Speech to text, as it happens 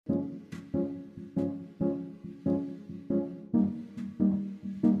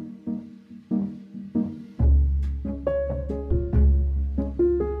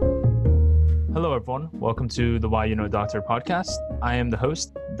everyone. Welcome to the Why You Know Doctor podcast. I am the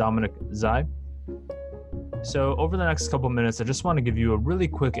host, Dominic Zai. So over the next couple minutes, I just want to give you a really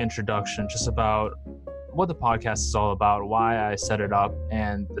quick introduction just about what the podcast is all about, why I set it up,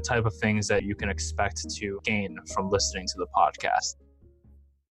 and the type of things that you can expect to gain from listening to the podcast.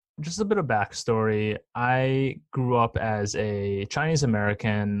 Just a bit of backstory. I grew up as a Chinese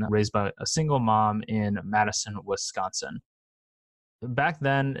American raised by a single mom in Madison, Wisconsin. Back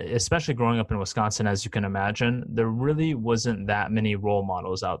then, especially growing up in Wisconsin, as you can imagine, there really wasn't that many role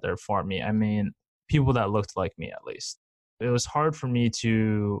models out there for me. I mean, people that looked like me, at least. It was hard for me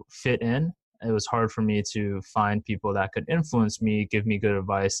to fit in. It was hard for me to find people that could influence me, give me good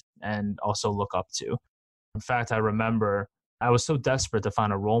advice, and also look up to. In fact, I remember I was so desperate to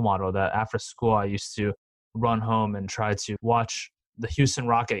find a role model that after school, I used to run home and try to watch the Houston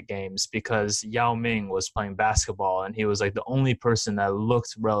Rocket games because Yao Ming was playing basketball and he was like the only person that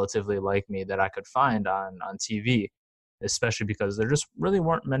looked relatively like me that I could find on TV, especially because there just really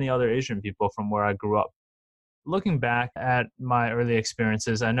weren't many other Asian people from where I grew up. Looking back at my early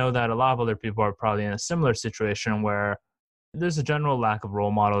experiences, I know that a lot of other people are probably in a similar situation where there's a general lack of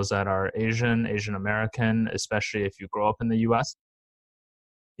role models that are Asian American, especially if you grow up in the US.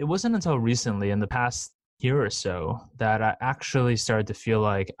 It wasn't until recently, in the past year or so, that I actually started to feel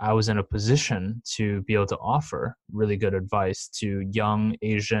like I was in a position to be able to offer really good advice to young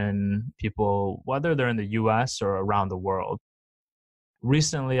Asian people, whether they're in the US or around the world.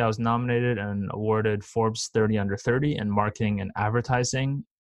 Recently, I was nominated and awarded Forbes 30 Under 30 in marketing and advertising.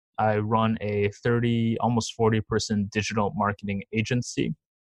 I run a 30, almost 40-person digital marketing agency.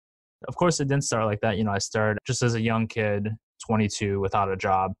 Of course, it didn't start like that. I started just as a young kid, 22, without a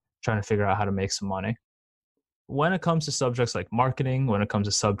job, trying to figure out how to make some money. When it comes to subjects like marketing, when it comes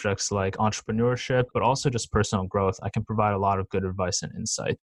to subjects like entrepreneurship, but also just personal growth, I can provide a lot of good advice and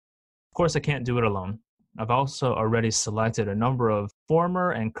insight. Of course, I can't do it alone. I've also already selected a number of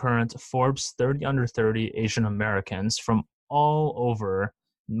former and current Forbes 30 Under 30 Asian Americans from all over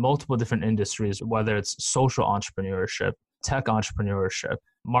multiple different industries, whether it's social entrepreneurship, tech entrepreneurship,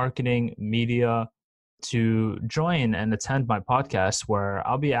 marketing, media, to join and attend my podcast where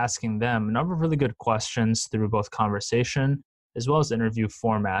I'll be asking them a number of really good questions through both conversation as well as interview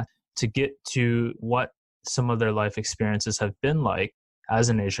format to get to what some of their life experiences have been like as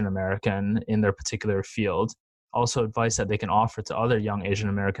an Asian American in their particular field. Also advice that they can offer to other young Asian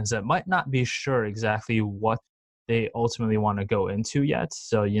Americans that might not be sure exactly what they ultimately want to go into yet.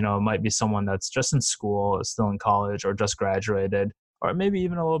 So, it might be someone that's just in school, still in college, or just graduated, or maybe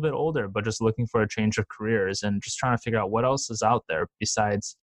even a little bit older, but just looking for a change of careers and just trying to figure out what else is out there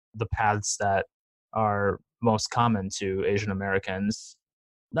besides the paths that are most common to Asian Americans.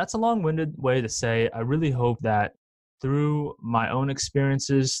 That's a long-winded way to say I really hope that through my own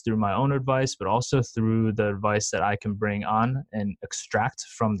experiences, through my own advice, but also through the advice that I can bring on and extract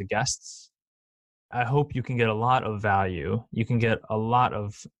from the guests, I hope you can get a lot of value. You can get a lot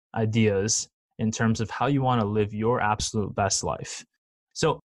of ideas in terms of how you want to live your absolute best life.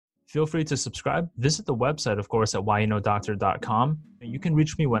 So feel free to subscribe. Visit the website, of course, at whyyouknowdoctor.com. You can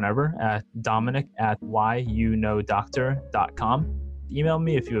reach me whenever at dominic@whyyouknowdoctor.com. Email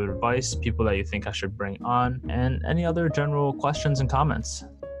me if you have advice, people that you think I should bring on, and any other general questions and comments.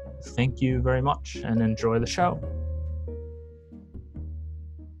 Thank you very much and enjoy the show.